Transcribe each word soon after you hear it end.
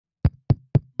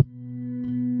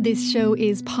This show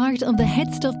is part of the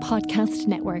Head Stuff Podcast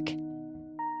Network.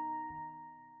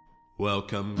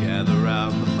 Welcome, gather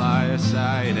round the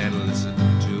fireside and listen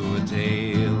to a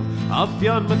tale of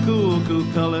Fionn McCool,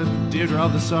 Cú Chulainn, Deirdre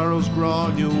of the Sorrows,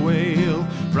 Gráinne Wail.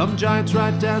 From giants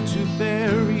right down to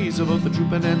fairies, of both the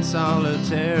drooping and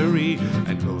solitary,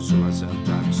 and ghosts who are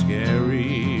sometimes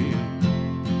scary.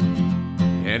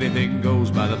 Anything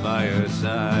goes by the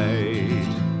fireside.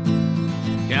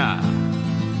 Yeah.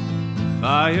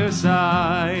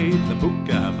 Fireside, the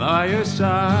Puka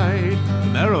fireside, the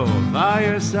Marrow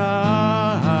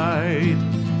fireside.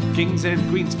 Kings and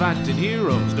queens fighting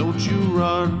heroes, don't you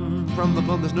run from the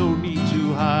fun, there's no need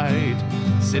to hide.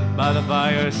 Sit by the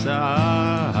fireside.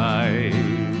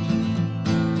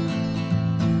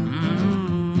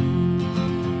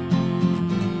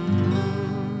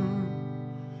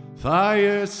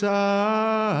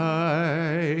 Fireside.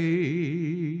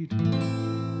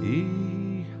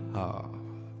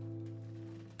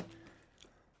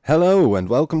 Hello and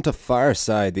welcome to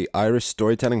Fireside, the Irish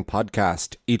storytelling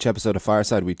podcast. Each episode of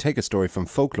Fireside, we take a story from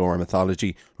folklore or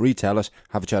mythology, retell it,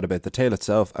 have a chat about the tale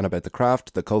itself and about the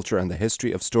craft, the culture and the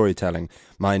history of storytelling.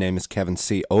 My name is Kevin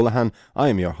C. Olahan. I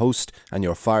am your host and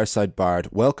your Fireside Bard.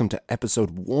 Welcome to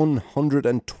episode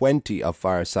 120 of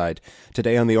Fireside.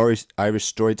 Today on the Irish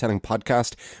storytelling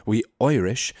podcast, we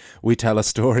tell a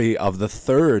story of the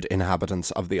third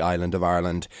inhabitants of the island of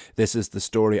Ireland. This is the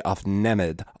story of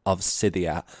Nemed of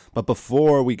Scythia. But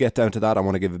before we get down to that, I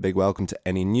want to give a big welcome to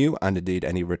any new and indeed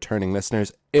any returning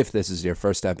listeners. If this is your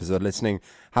first episode listening,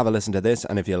 have a listen to this,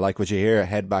 and if you like what you hear,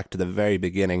 head back to the very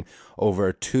beginning,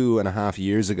 over 2.5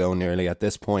 years ago nearly at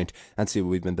this point, and see what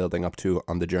we've been building up to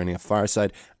on the journey of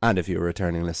Fireside. And if you're a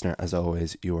returning listener, as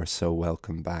always, you are so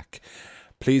welcome back.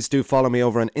 Please do follow me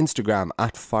over on Instagram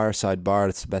at Fireside Bard.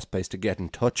 It's the best place to get in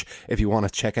touch if you want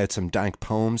to check out some dank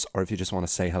poems or if you just want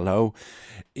to say hello.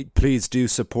 Please do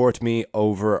support me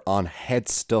over on Head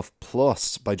Stuff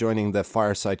Plus by joining the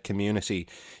Fireside community.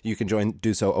 You can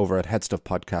do so over at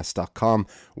headstuffpodcast.com,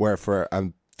 where for a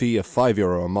fee of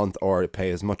 €5 a month, or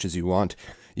pay as much as you want,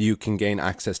 you can gain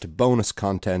access to bonus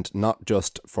content, not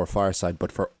just for Fireside,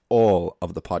 but for all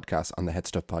of the podcasts on the Head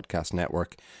Stuff Podcast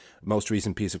Network. Most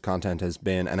recent piece of content has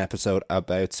been an episode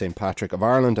about St. Patrick of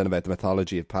Ireland and about the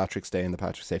mythology of Patrick's Day and the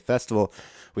Patrick's Day Festival.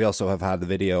 We also have had the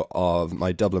video of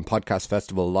my Dublin Podcast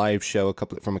Festival live show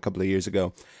from a couple of years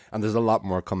ago. And there's a lot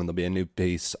more coming. There'll be a new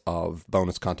piece of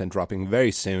bonus content dropping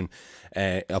very soon.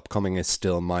 Upcoming is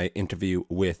still my interview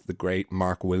with the great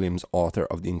Mark Williams, author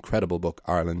of the incredible book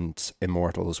Ireland's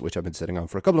Immortals, which I've been sitting on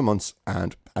for a couple of months,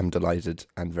 and I'm delighted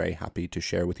and very happy to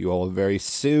share with you all very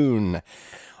soon.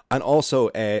 And also,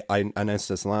 I announced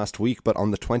this last week, but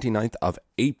on the 29th of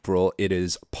April, it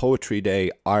is Poetry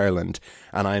Day Ireland,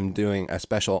 and I'm doing a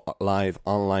special live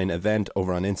online event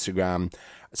over on Instagram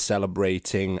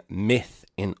celebrating myth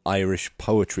in Irish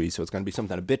poetry. So it's going to be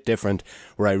something a bit different,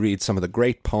 where I read some of the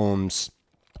great poems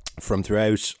from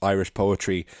throughout Irish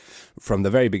poetry, from the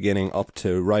very beginning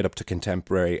right up to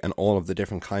contemporary, and all of the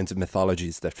different kinds of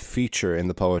mythologies that feature in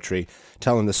the poetry,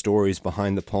 telling the stories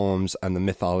behind the poems and the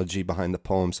mythology behind the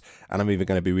poems. And I'm even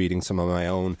going to be reading some of my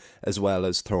own, as well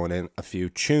as throwing in a few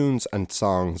tunes and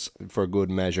songs for good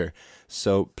measure.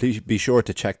 So please be sure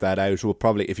to check that out. We'll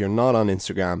probably, if you're not on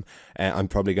Instagram, I'm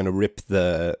probably going to rip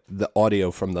the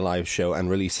audio from the live show and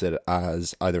release it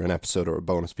as either an episode or a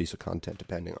bonus piece of content,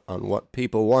 depending on what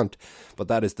people want. But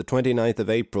that is the 29th of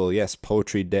April. Yes,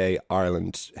 Poetry Day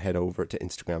Ireland. Head over to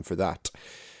Instagram for that.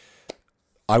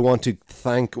 I want to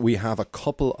we have a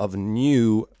couple of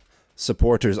new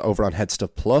supporters over on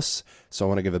Headstuff Plus. So I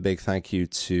want to give a big thank you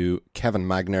to Kevin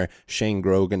Magner, Shane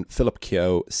Grogan, Philip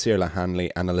Keogh, Cirla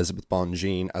Hanley and Elizabeth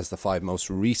Bonjean as the 5 most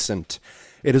recent.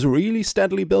 It is really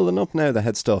steadily building up now, the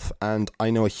Headstuff, and I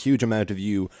know a huge amount of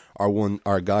you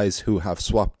are guys who have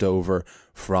swapped over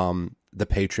from the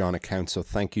Patreon account, so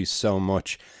thank you so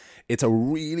much. It's a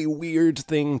really weird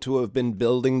thing to have been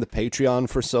building the Patreon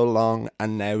for so long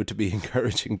and now to be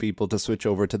encouraging people to switch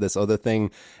over to this other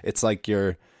thing. It's like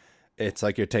you're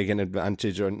taking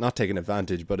advantage, or not taking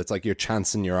advantage, but it's like you're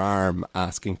chancing your arm,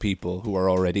 asking people who are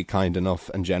already kind enough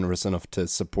and generous enough to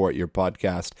support your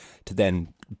podcast to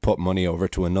then put money over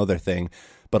to another thing.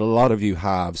 But a lot of you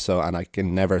have, and I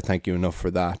can never thank you enough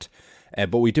for that.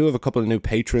 But we do have a couple of new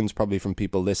patrons, probably from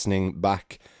people listening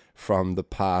back from the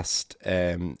past,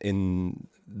 in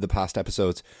the past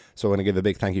episodes. So I want to give a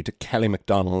big thank you to Kelly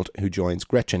McDonald, who joins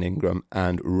Gretchen Ingram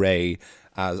and Ray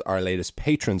as our latest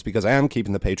patrons, because I am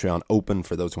keeping the Patreon open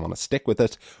for those who want to stick with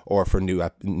it, or for new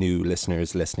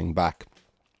listeners listening back.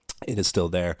 It is still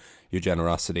there. Your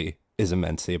generosity is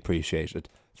immensely appreciated.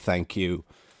 Thank you.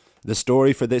 The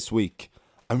story for this week: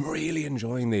 I'm really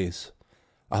enjoying these.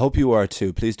 I hope you are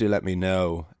too. Please do let me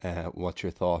know what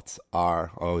your thoughts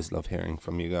are. I always love hearing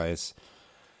from you guys.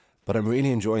 But I'm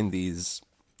really enjoying these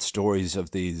stories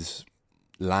of these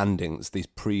landings, these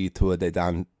pre-Tuatha De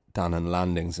Danann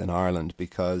landings in Ireland,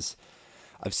 because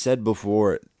I've said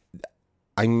before,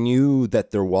 I knew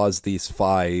that there was these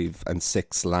 5 and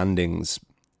 6 landings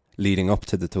leading up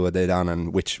to the Tuatha De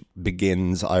Danann, which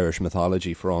begins Irish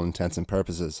mythology for all intents and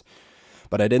purposes.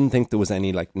 But I didn't think there was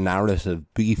any like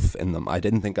narrative beef in them. I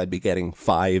didn't think I'd be getting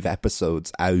 5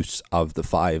 episodes out of the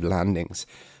 5 landings.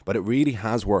 But it really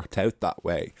has worked out that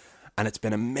way. And it's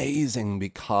been amazing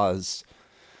because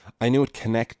I knew it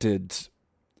connected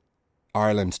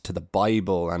Ireland to the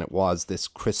Bible, and it was this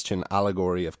Christian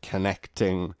allegory of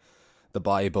connecting the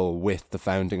Bible with the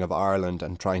founding of Ireland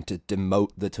and trying to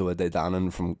demote the Tuatha De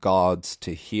Danann from gods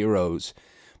to heroes.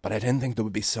 But I didn't think there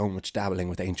would be so much dabbling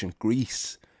with ancient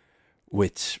Greece,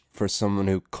 which for someone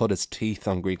who cut his teeth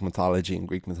on Greek mythology, and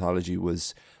Greek mythology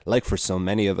was, like for so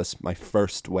many of us, my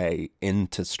first way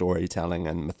into storytelling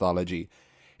and mythology.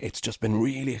 It's just been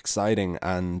really exciting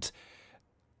and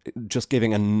just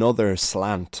giving another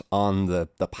slant on the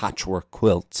patchwork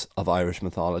quilt of Irish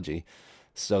mythology.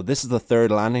 So this is the 3rd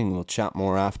landing. We'll chat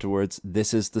more afterwards.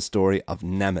 This is the story of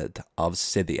Nemed of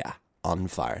Scythia on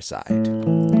Fireside.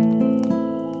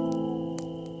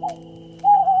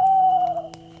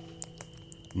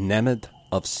 Nemed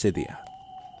of Scythia.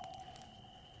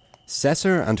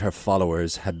 Cessar and her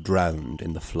followers had drowned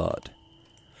in the flood.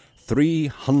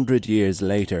 300 years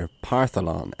later,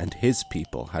 Partholon and his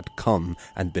people had come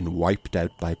and been wiped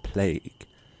out by plague.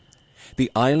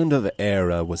 The island of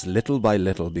Eire was little by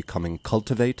little becoming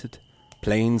cultivated,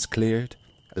 plains cleared,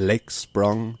 lakes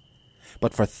sprung,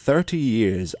 but for 30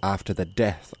 years after the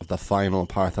death of the final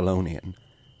Partholonian,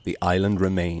 the island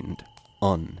remained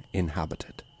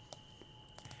uninhabited.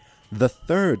 The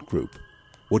 3rd group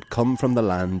would come from the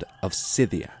land of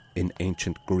Scythia in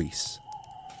ancient Greece.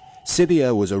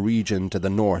 Scythia was a region to the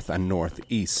north and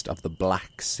northeast of the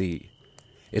Black Sea.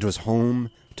 It was home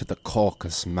to the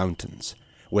Caucasus Mountains,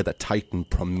 where the Titan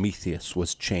Prometheus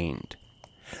was chained.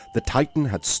 The Titan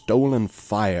had stolen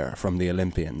fire from the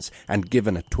Olympians and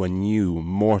given it to a new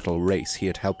mortal race he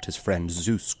had helped his friend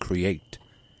Zeus create: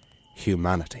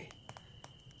 humanity.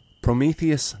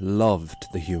 Prometheus loved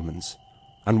the humans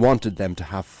and wanted them to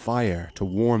have fire to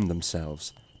warm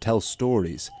themselves, tell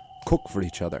stories, cook for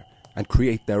each other, and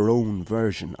create their own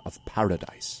version of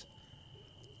paradise.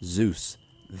 Zeus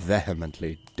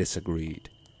vehemently disagreed,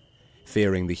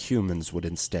 fearing the humans would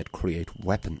instead create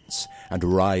weapons and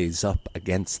rise up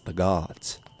against the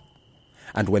gods.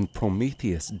 And when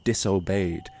Prometheus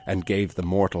disobeyed and gave the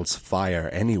mortals fire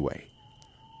anyway,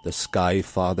 the Sky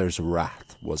Father's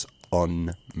wrath was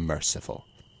unmerciful.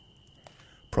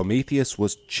 Prometheus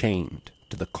was chained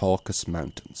to the Caucasus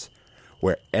Mountains,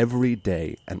 where every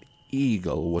day an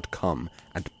eagle would come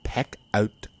and peck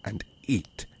out and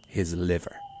eat his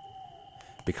liver.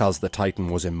 Because the Titan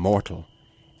was immortal,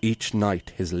 each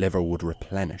night his liver would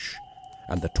replenish,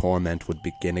 and the torment would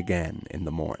begin again in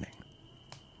the morning.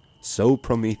 So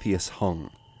Prometheus hung,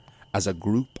 as a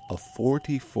group of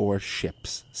 44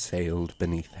 ships sailed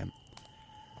beneath him.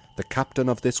 The captain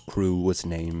of this crew was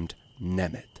named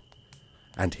Nemed,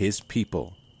 and his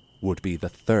people would be the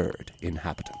 3rd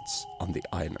inhabitants on the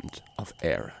island of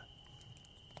Eire.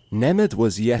 Nemed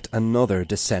was yet another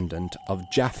descendant of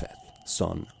Japheth,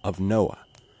 son of Noah,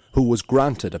 who was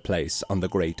granted a place on the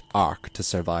great ark to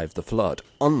survive the flood,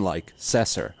 unlike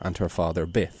Cessar and her father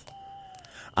Bith.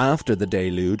 After the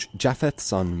deluge, Japheth's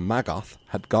son Magoth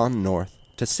had gone north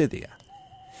to Scythia.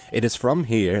 It is from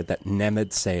here that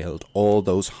Nemed sailed all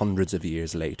those hundreds of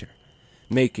years later,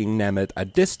 making Nemed a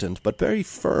distant but very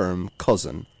firm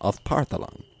cousin of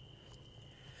Partholon.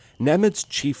 Nemed's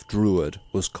chief druid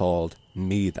was called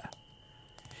Medha.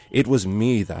 It was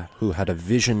Medha who had a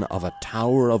vision of a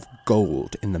tower of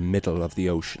gold in the middle of the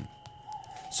ocean.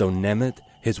 So Nemed,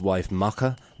 his wife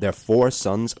Macha, their 4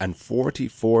 sons and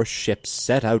 44 ships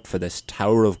set out for this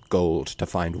tower of gold to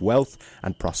find wealth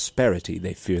and prosperity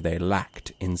they fear they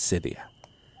lacked in Scythia.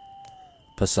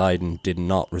 Poseidon did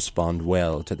not respond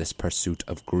well to this pursuit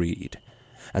of greed,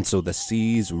 and so the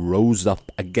seas rose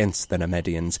up against the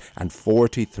Nemedians and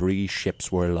 43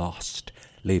 ships were lost,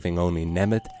 leaving only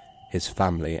Nemed, his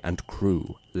family and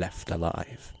crew left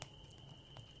alive.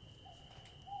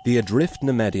 The adrift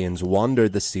Nemedians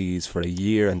wandered the seas for a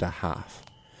year and a half,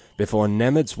 before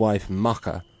Nemed's wife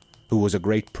Macha, who was a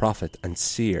great prophet and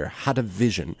seer, had a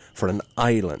vision for an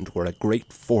island where a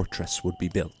great fortress would be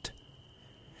built.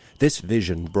 This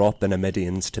vision brought the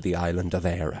Nemedians to the island of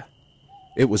Eire.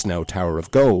 It was no tower of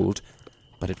gold,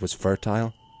 but it was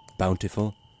fertile,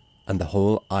 bountiful, and the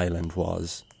whole island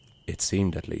was, it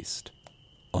seemed at least,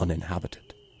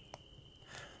 uninhabited.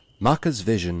 Macha's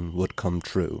vision would come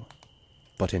true,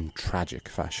 but in tragic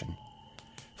fashion,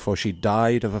 for she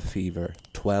died of a fever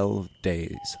 12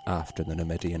 days after the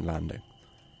Nemedian landing.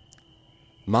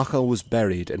 Macha was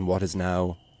buried in what is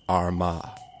now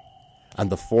Armagh, and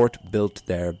the fort built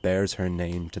there bears her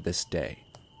name to this day,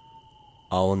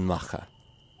 Aon Macha,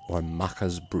 or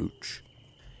Macha's Brooch.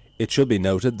 It should be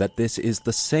noted that this is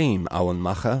the same Aon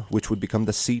Macha which would become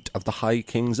the seat of the High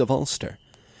Kings of Ulster.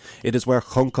 It is where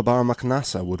Choncabar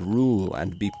MacNassa would rule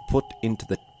and be put into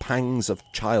the pangs of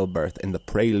childbirth in the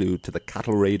prelude to the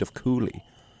cattle raid of Cooley.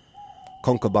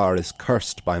 Choncabar is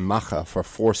cursed by Macha for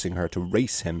forcing her to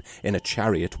race him in a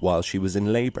chariot while she was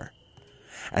in labour,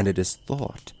 and it is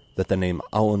thought that the name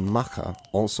Aon Macha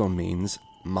also means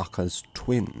Macha's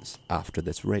twins after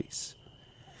this race.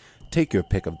 Take your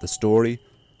pick of the story,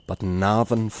 but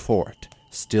Navan Fort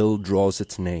still draws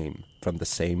its name from the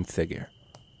same figure,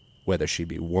 whether she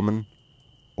be woman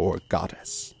or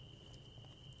goddess.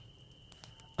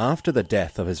 After the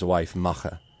death of his wife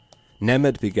Macha,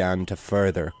 Nemed began to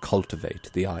further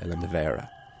cultivate the island of Era.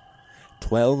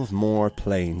 12 more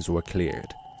plains were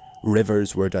cleared,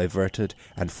 rivers were diverted,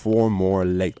 and 4 more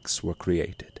lakes were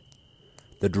created.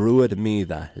 The druid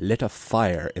Mida lit a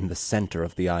fire in the centre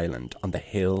of the island on the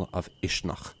hill of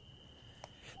Ishnach.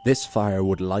 This fire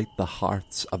would light the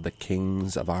hearts of the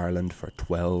kings of Ireland for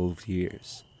 12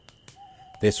 years.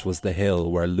 This was the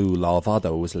hill where Lugh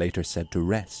Lámhfhada was later said to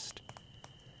rest.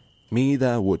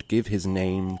 Mida would give his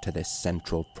name to this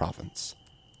central province,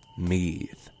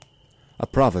 Meath, a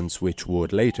province which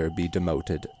would later be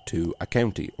demoted to a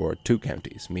county or 2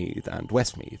 counties, Meath and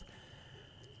Westmeath.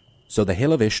 So the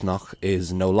hill of Ishnach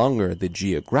is no longer the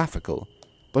geographical,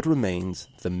 but remains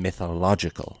the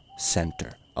mythological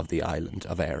centre of the island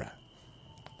of Era.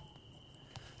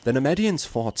 The Nemedians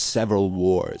fought several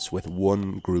wars with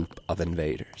one group of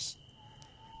invaders.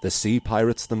 The sea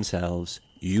pirates themselves,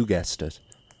 you guessed it,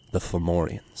 the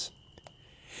Fomorians.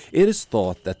 It is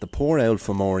thought that the poor old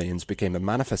Fomorians became a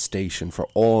manifestation for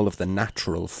all of the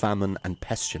natural famine and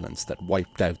pestilence that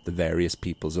wiped out the various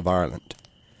peoples of Ireland.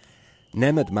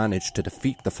 Nemed managed to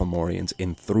defeat the Fomorians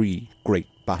in 3 great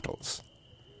battles.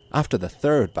 After the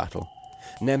 3rd battle,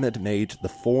 Nemed made the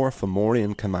 4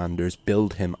 Fomorian commanders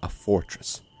build him a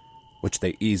fortress, which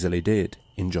they easily did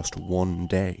in just 1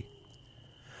 day.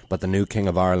 But the new King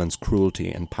of Ireland's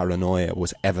cruelty and paranoia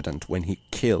was evident when he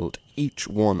killed each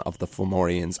one of the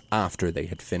Fomorians after they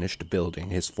had finished building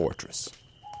his fortress.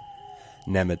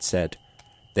 Nemed said,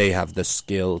 "They have the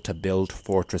skill to build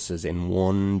fortresses in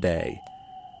 1 day.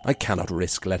 I cannot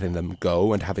risk letting them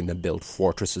go and having them build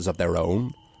fortresses of their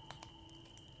own."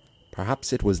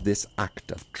 Perhaps it was this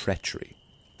act of treachery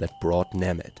that brought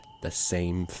Nemed the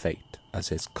same fate as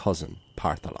his cousin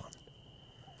Partholon.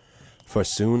 For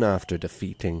soon after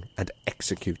defeating and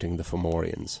executing the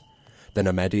Fomorians, the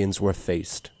Nemedians were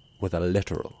faced with a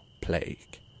literal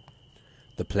plague.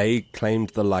 The plague claimed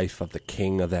the life of the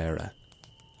king of Era,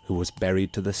 who was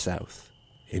buried to the south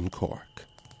in Cork.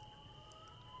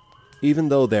 Even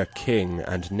though their king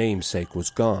and namesake was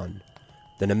gone,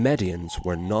 the Nemedians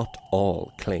were not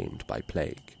all claimed by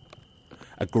plague.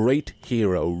 A great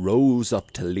hero rose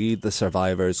up to lead the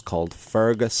survivors called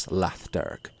Fergus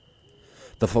Lathderg.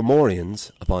 The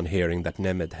Fomorians, upon hearing that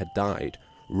Nemed had died,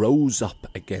 rose up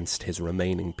against his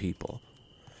remaining people,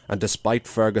 and despite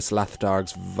Fergus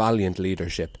Lathderg's valiant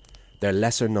leadership, their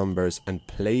lesser numbers and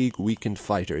plague-weakened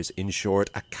fighters ensured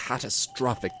a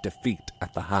catastrophic defeat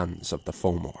at the hands of the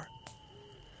Fomor.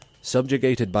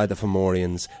 Subjugated by the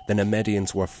Fomorians, the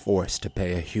Nemedians were forced to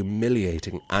pay a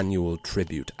humiliating annual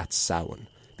tribute at Samhain,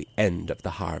 the end of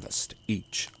the harvest,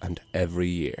 each and every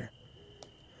year.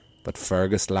 But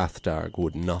Fergus Lathderg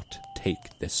would not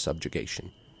take this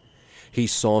subjugation. He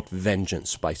sought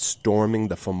vengeance by storming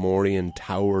the Fomorian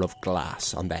Tower of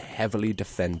Glass on the heavily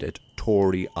defended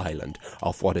Tory island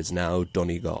of what is now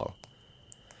Donegal.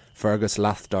 Fergus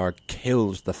Lathderg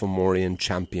killed the Fomorian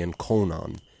champion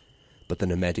Conan, but the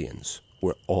Nemedians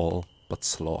were all but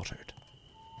slaughtered.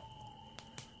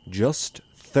 Just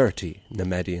 30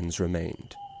 Nemedians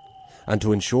remained, and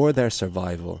to ensure their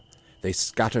survival, they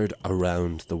scattered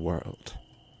around the world.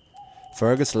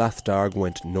 Fergus Lathderg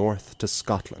went north to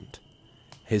Scotland.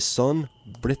 His son,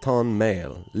 Briton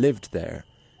Mael, lived there,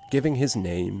 giving his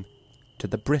name to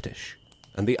the British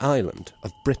and the island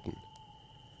of Britain.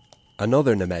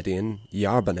 Another Nemedian,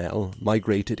 Yarbanel,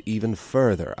 migrated even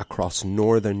further across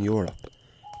northern Europe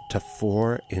to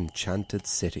 4 enchanted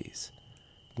cities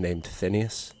named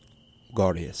Phineas,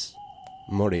 Gorius,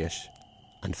 Muriash,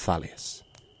 and Phalius.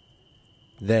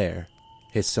 There,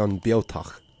 his son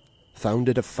Beotach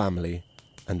founded a family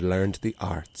and learned the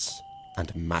arts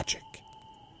and magic,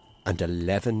 and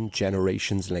 11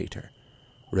 generations later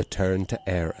returned to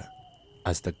Éire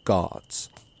as the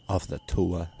gods of the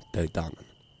Tua de Danann.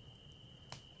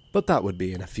 But that would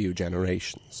be in a few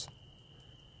generations.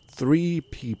 3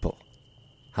 people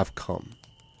have come.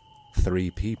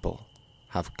 3 people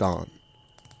have gone.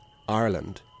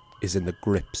 Ireland is in the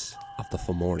grips of the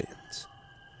Fomorians.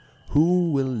 Who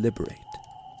will liberate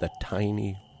the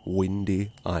tiny,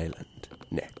 windy island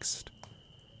next?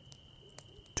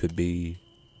 To be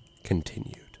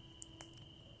continued.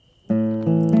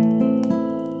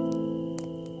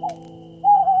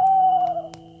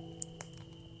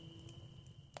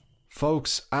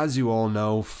 Folks, as you all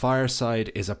know,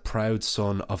 Fireside is a proud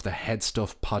son of the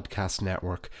Headstuff Podcast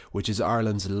Network, which is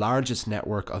Ireland's largest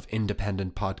network of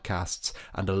independent podcasts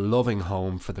and a loving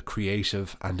home for the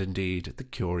creative and indeed the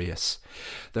curious.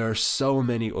 There are so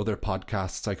many other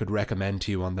podcasts I could recommend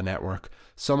to you on the network,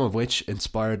 some of which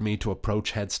inspired me to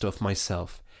approach Headstuff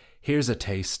myself. Here's a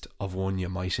taste of one you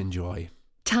might enjoy.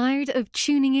 Tired of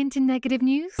tuning into negative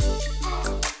news?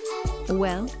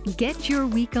 Well, get your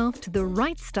week off to the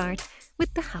right start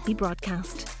with the Happy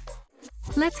Broadcast.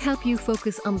 Let's help you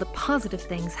focus on the positive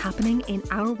things happening in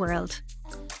our world.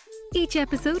 Each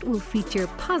episode will feature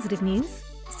positive news,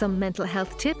 some mental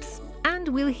health tips, and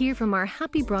we'll hear from our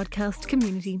Happy Broadcast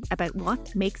community about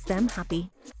what makes them happy.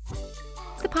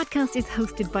 The podcast is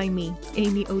hosted by me,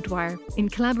 Amy O'Dwyer, in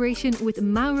collaboration with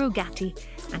Mauro Gatti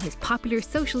and his popular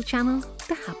social channel,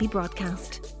 The Happy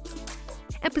Broadcast.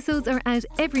 Episodes are out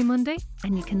every Monday,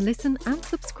 and you can listen and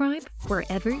subscribe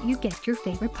wherever you get your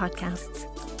favourite podcasts.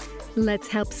 Let's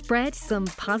help spread some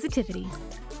positivity.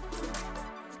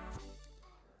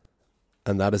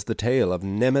 And that is the tale of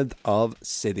Nemed of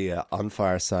Scythia on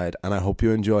Fireside, and I hope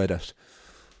you enjoyed it.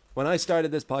 When I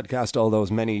started this podcast all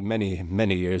those many, many,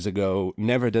 many years ago,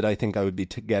 never did I think I would be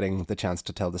getting the chance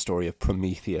to tell the story of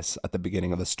Prometheus at the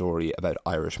beginning of a story about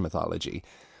Irish mythology.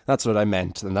 That's what I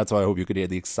meant, and that's why I hope you could hear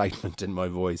the excitement in my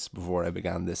voice before I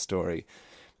began this story.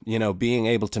 You know, being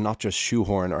able to not just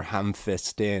shoehorn or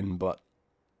ham-fist in, but,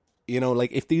 you know,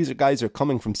 like if these guys are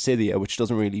coming from Scythia, which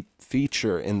doesn't really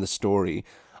feature in the story,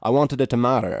 I wanted it to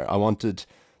matter. I wanted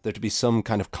there to be some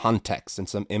kind of context and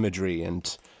some imagery,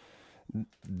 and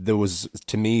there was,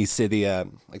 to me, Scythia,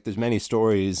 like there's many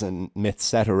stories and myths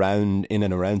set around, in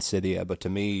and around Scythia, but to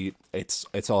me,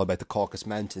 it's all about the Caucasus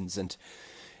Mountains. And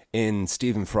in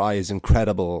Stephen Fry's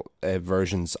incredible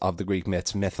versions of the Greek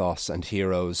myths, Mythos and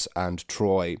Heroes and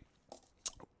Troy,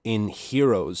 in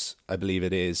Heroes, I believe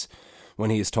it is, when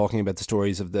he is talking about the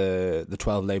stories of the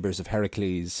 12 labours of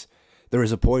Heracles, there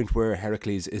is a point where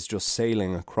Heracles is just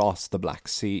sailing across the Black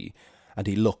Sea, and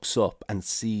he looks up and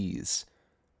sees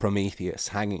Prometheus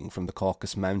hanging from the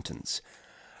Caucasus Mountains.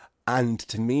 And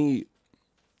to me,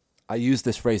 I use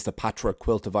this phrase, the patchwork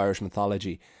quilt of Irish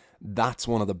mythology. That's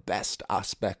one of the best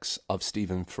aspects of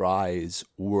Stephen Fry's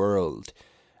world,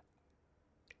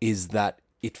 is that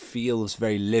it feels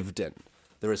very lived in.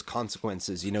 There is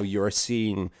consequences. You know, you're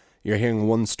hearing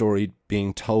one story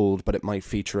being told, but it might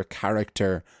feature a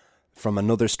character from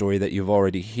another story that you've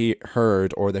already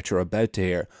heard or that you're about to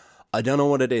hear. I don't know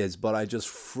what it is, but I just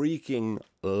freaking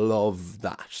love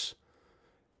that.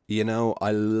 You know,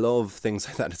 I love things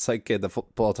like that. It's like the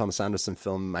Paul Thomas Anderson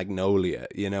film Magnolia,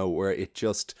 you know, where it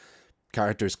just,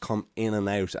 characters come in and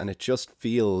out and it just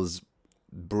feels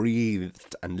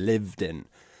breathed and lived in.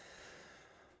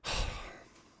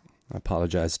 I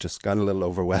apologise, just got a little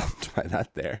overwhelmed by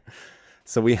that there.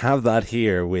 So we have that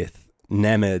here with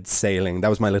Nemed sailing. That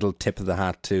was my little tip of the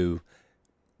hat to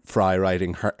Fry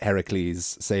writing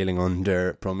Heracles sailing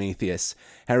under Prometheus.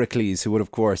 Heracles, who would,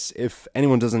 of course, if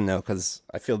anyone doesn't know, because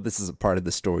I feel this is a part of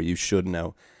the story you should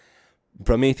know,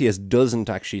 Prometheus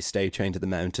doesn't actually stay chained to the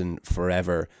mountain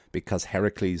forever because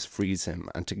Heracles frees him,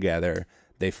 and together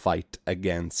they fight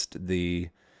against the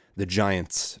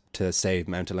giants to save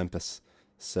Mount Olympus.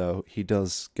 So he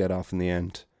does get off in the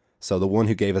end. So the one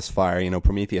who gave us fire, you know,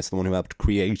 Prometheus, the one who helped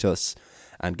create us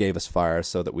and gave us fire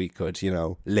so that we could, you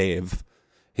know, live,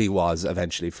 he was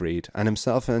eventually freed. And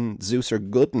himself and Zeus are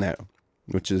good now,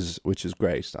 which is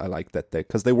great. I like that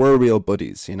because they were real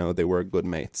buddies, you know, they were good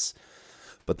mates.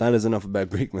 But that is enough about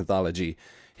Greek mythology.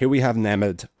 Here we have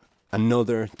Nemed,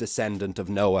 another descendant of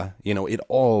Noah. You know, it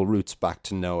all roots back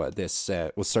to Noah. This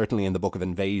was certainly in the Book of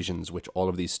Invasions, which all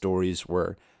of these stories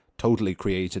were totally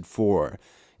created for.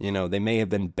 You know, they may have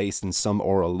been based in some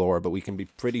oral lore, but we can be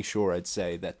pretty sure, I'd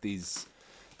say, that these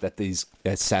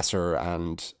Caesar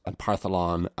and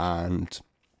Partholon and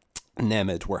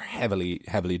Nemed were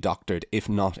heavily doctored, if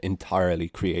not entirely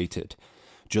created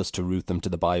just to root them to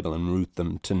the Bible and root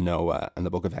them to Noah and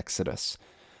the book of Exodus,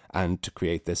 and to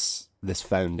create this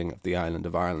founding of the island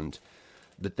of Ireland.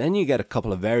 But then you get a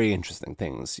couple of very interesting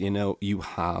things. You know, you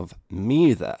have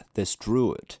Meath, this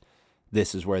druid.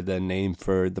 This is where the name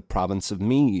for the province of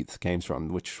Meath came from,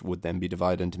 which would then be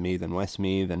divided into Meath and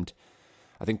Westmeath, and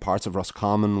I think parts of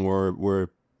Roscommon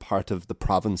were part of the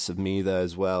province of Meath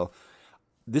as well.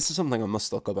 This is something I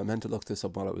must look up. I meant to look this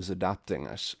up while I was adapting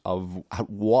it, of at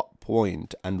what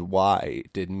point and why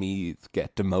did Meath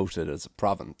get demoted as a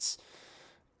province.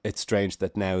 It's strange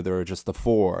that now there are just the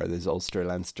four. There's Ulster,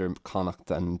 Leinster, Connacht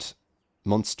and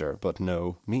Munster, but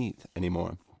no Meath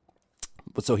anymore.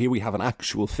 But so here we have an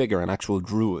actual figure, an actual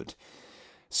druid.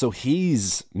 So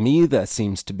Meath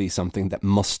seems to be something that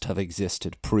must have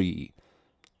existed pre-Christian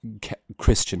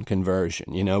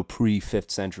conversion, you know,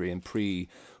 pre-5th century and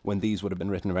when these would have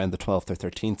been written around the 12th or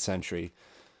 13th century.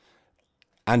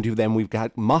 And then we've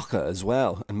got Macha as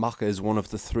well. And Macha is one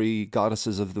of the three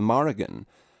goddesses of the Morrigan.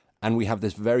 And we have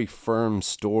this very firm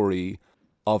story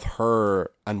of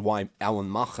her, and why Owen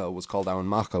Macha was called Owen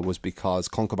Macha was because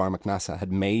Concobar MacNassa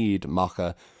had made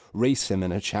Macha race him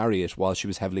in a chariot while she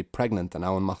was heavily pregnant, and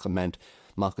Owen Macha meant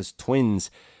Macha's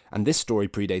twins. And this story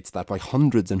predates that by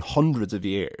hundreds and hundreds of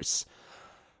years.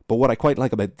 But what I quite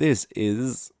like about this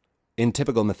is, in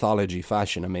typical mythology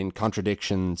fashion, I mean,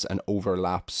 contradictions and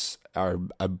overlaps are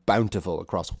bountiful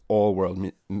across all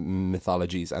world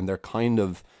mythologies, and they're kind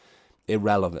of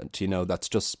irrelevant, you know, that's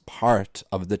just part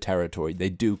of the territory. They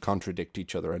do contradict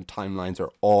each other and timelines are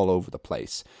all over the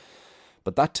place.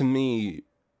 But that to me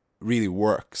really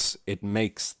works. It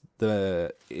makes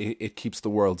it keeps the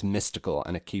world mystical,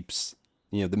 and it keeps,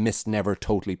 you know, the mist never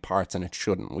totally parts, and it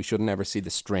shouldn't. We should never see the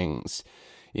strings.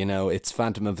 You know, it's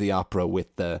Phantom of the Opera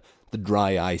with the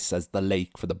dry ice as the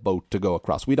lake for the boat to go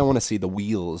across. We don't want to see the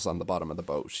wheels on the bottom of the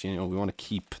boat. You know, we want to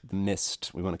keep the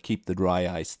mist. We want to keep the dry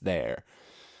ice there.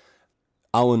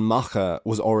 Owen Macha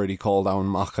was already called Owen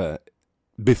Macha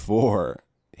before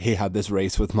he had this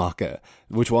race with Macha,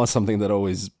 which was something that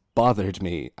always bothered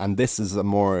me. And this is a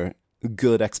more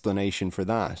good explanation for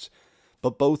that.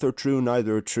 But both are true,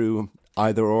 neither are true,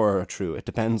 either or are true. It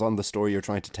depends on the story you're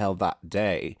trying to tell that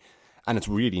day. And it's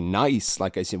really nice,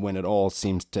 like I said, when it all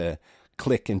seems to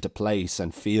click into place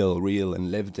and feel real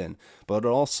and lived in. But it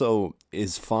also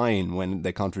is fine when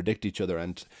they contradict each other.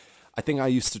 And I think I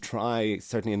used to try,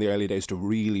 certainly in the early days, to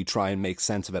really try and make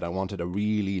sense of it. I wanted a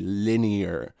really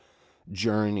linear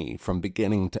journey from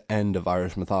beginning to end of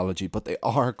Irish mythology, but they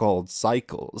are called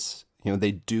cycles. You know,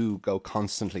 they do go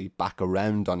constantly back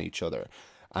around on each other.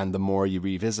 And the more you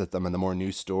revisit them and the more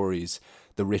new stories,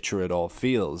 the richer it all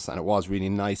feels. And it was really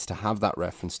nice to have that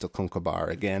reference to Concobar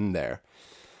again there.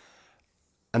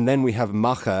 And then we have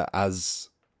Macha as...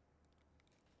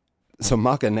 So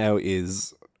Macha now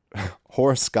is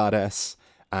horse goddess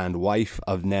and wife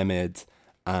of Nemed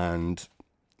and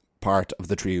part of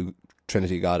the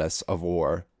Trinity goddess of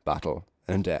war, battle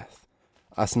and death.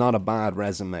 That's not a bad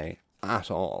resume at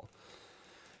all.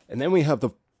 And then we have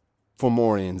the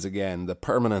Fomorians again, the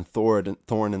permanent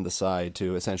thorn in the side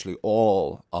to essentially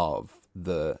all of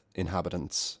the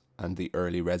inhabitants and the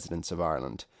early residents of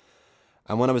Ireland.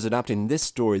 And when I was adapting this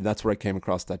story, that's where I came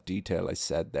across that detail I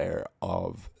said there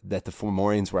of that the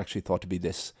Fomorians were actually thought to be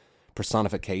this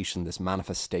personification, this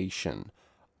manifestation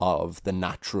of the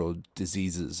natural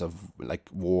diseases of like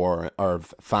war or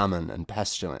famine and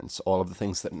pestilence, all of the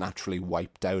things that naturally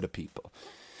wiped out a people.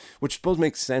 Which I suppose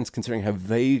makes sense considering how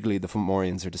vaguely the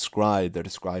Fomorians are described. They're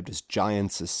described as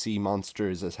giants, as sea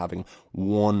monsters, as having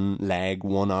one leg,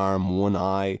 one arm, one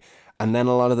eye. And then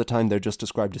a lot of the time they're just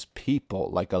described as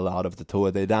people, like a lot of the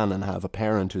Tuatha Dé Danann have a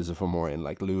parent who's a Fomorian,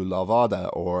 like Lugh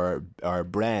Lavada or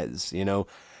Brez, you know.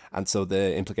 And so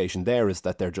the implication there is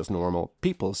that they're just normal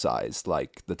people-sized,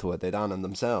 like the Tuatha Dé Danann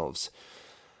themselves.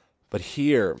 But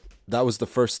here, that was the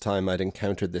first time I'd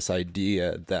encountered this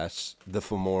idea that the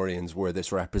Fomorians were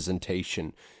this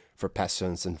representation for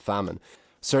pestilence and famine.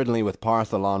 Certainly with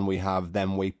Partholon, we have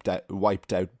them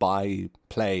wiped out by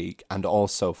plague and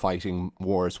also fighting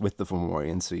wars with the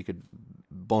Fomorians, so you could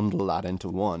bundle that into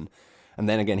one. And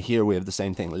then again, here we have the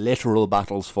same thing, literal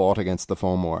battles fought against the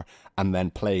Fomor, and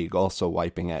then plague also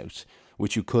wiping out,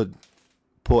 which you could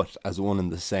put as one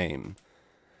and the same.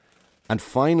 And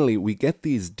finally, we get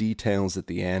these details at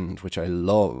the end, which I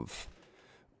love,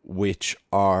 which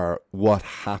are what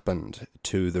happened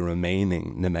to the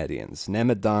remaining Nemedians.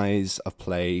 Nemed dies of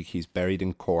plague. He's buried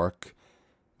in Cork.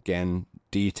 Again,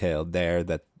 detailed there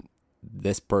that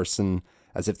this person,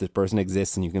 as if this person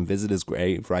exists, and you can visit his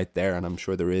grave right there. And I'm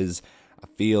sure there is a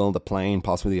field, a plain,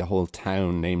 possibly a whole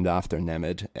town named after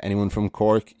Nemed. Anyone from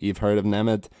Cork, you've heard of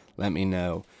Nemed? Let me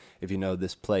know. if you know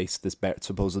this place, this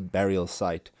supposed burial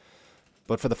site.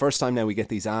 But for the first time now we get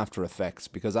these after effects,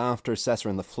 because after Scythia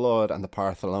and the flood and the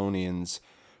Partholonians,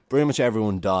 pretty much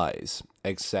everyone dies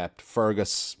except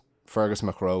Fergus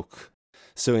MacRoch.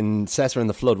 So in Scythia and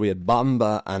the flood we had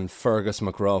Bamba and Fergus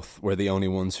MacRoch were the only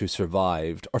ones who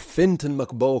survived. Or Fintan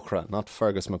MacBocra, not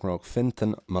Fergus MacRoch,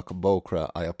 Fintan MacBocra,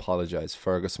 I apologise.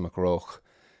 Fergus MacRoch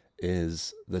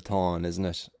is the Taun, isn't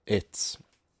it? It's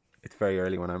very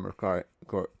early when I'm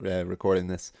recording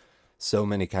this. So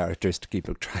many characters to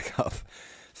keep track of.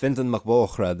 Fintan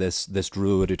MacBocra, this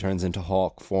druid who turns into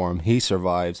hawk form, he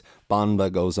survives.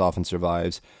 Bamba goes off and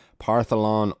survives.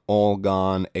 Partholon all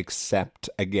gone except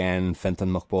again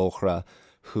Fintan MacBocra,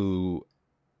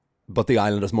 but the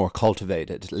island is more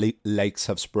cultivated. Lakes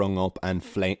have sprung up and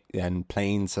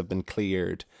plains have been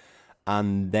cleared.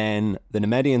 And then the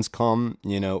Nemedians come,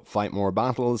 fight more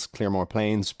battles, clear more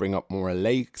plains, spring up more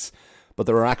lakes. But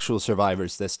there are actual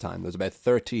survivors this time. There's about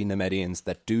 30 Nemedians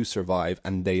that do survive,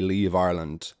 and they leave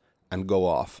Ireland and go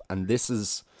off. And this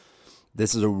is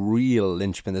a real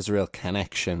linchpin, this is a real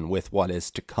connection with what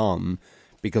is to come,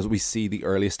 because we see the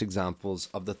earliest examples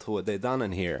of the Tuatha Dé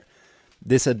Danann here.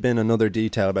 This had been another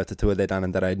detail about the Tuatha Dé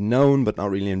Danann that I'd known but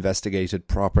not really investigated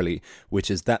properly,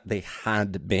 which is that they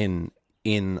had been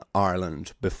in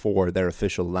Ireland before their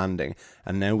official landing.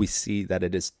 And now we see that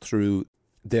it is through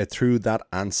that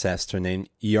ancestor named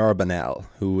Yarbanel,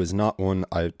 who is not one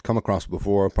I've come across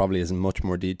before, probably isn't much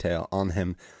more detail on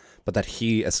him, but that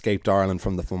he escaped Ireland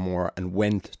from the Fomor and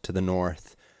went to the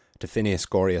north to Phineas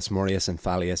Gorius, Morius and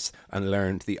Fallius and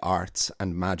learned the arts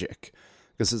and magic.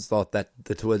 Because it's thought that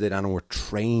the Tuatha Dé Danann were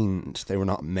trained, they were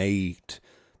not made.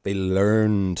 They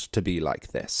learned to be like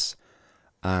this.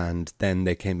 And then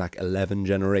they came back 11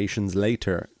 generations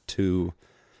later to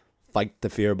fight the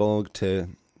Firbolg, to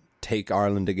take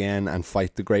Ireland again and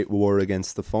fight the Great War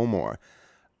against the Fomor.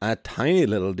 A tiny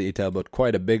little detail, but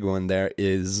quite a big one there,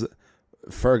 is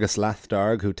Fergus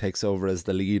Lathdarg, who takes over as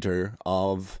the leader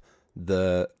of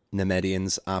the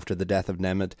Nemedians after the death of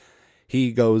Nemed.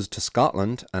 He goes to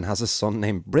Scotland and has a son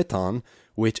named Briton,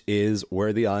 which is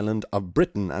where the island of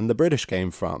Britain and the British came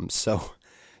from. So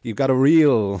you've got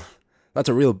that's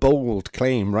a real bold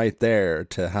claim right there,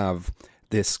 to have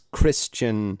this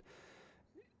Christian,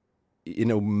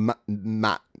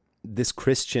 this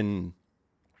Christian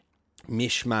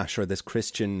mishmash, or this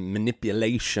Christian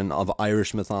manipulation of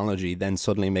Irish mythology, then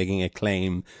suddenly making a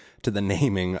claim to the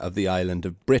naming of the island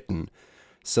of Britain.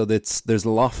 So there's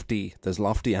lofty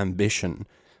ambition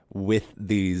with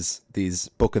these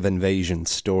Book of Invasion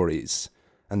stories.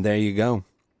 And there you go.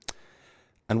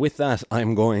 And with that,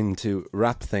 I'm going to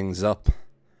wrap things up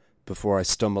before I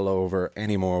stumble over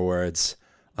any more words.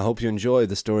 I hope you enjoyed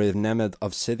the story of Nemed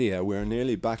of Scythia. We're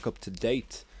nearly back up to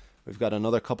date. We've got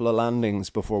another couple of landings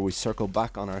before we circle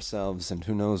back on ourselves, and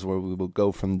who knows where we will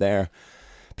go from there.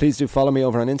 Please do follow me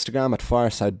over on Instagram at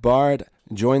FiresideBard.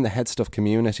 Join the Headstuff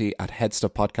community at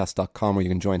headstuffpodcast.com, where you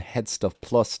can join Headstuff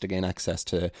Plus to gain access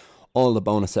to all the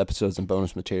bonus episodes and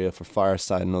bonus material for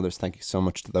Fireside and others. Thank you so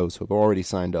much to those who have already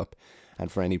signed up, and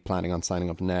for any planning on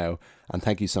signing up now. And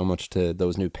thank you so much to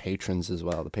those new patrons as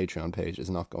well. The Patreon page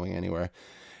is not going anywhere.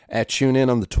 Tune in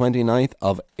on the 29th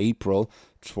of April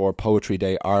for Poetry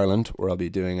Day Ireland, where I'll be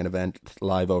doing an event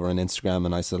live over on Instagram, a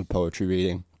nice little poetry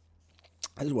reading,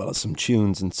 as well as some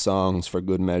tunes and songs for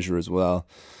good measure as well.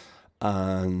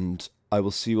 And I will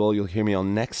see you all. You'll hear me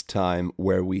on next time,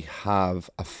 where we have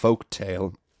a folk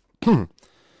tale.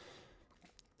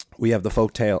 We have the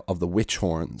folk tale of the witch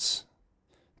horns.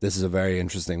 This is a very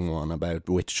interesting one about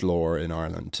witch lore in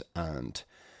Ireland, and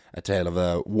a tale of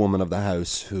a woman of the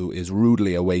house who is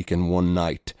rudely awakened one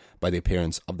night by the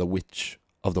appearance of the witch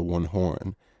of the one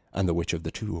horn, and the witch of the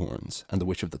two horns, and the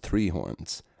witch of the three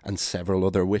horns, and several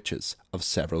other witches of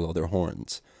several other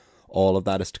horns. All of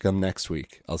that is to come next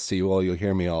week. I'll see you all, you'll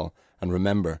hear me all, and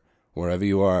remember, wherever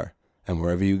you are and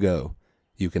wherever you go,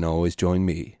 you can always join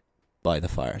me by the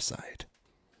fireside.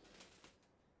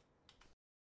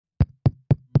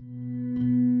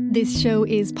 This show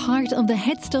is part of the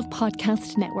Headstuff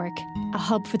Podcast Network, a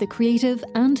hub for the creative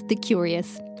and the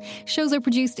curious. Shows are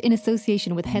produced in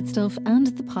association with Headstuff and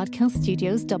the Podcast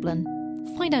Studios Dublin.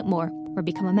 Find out more or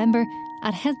become a member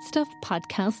at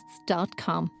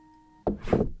headstuffpodcasts.com.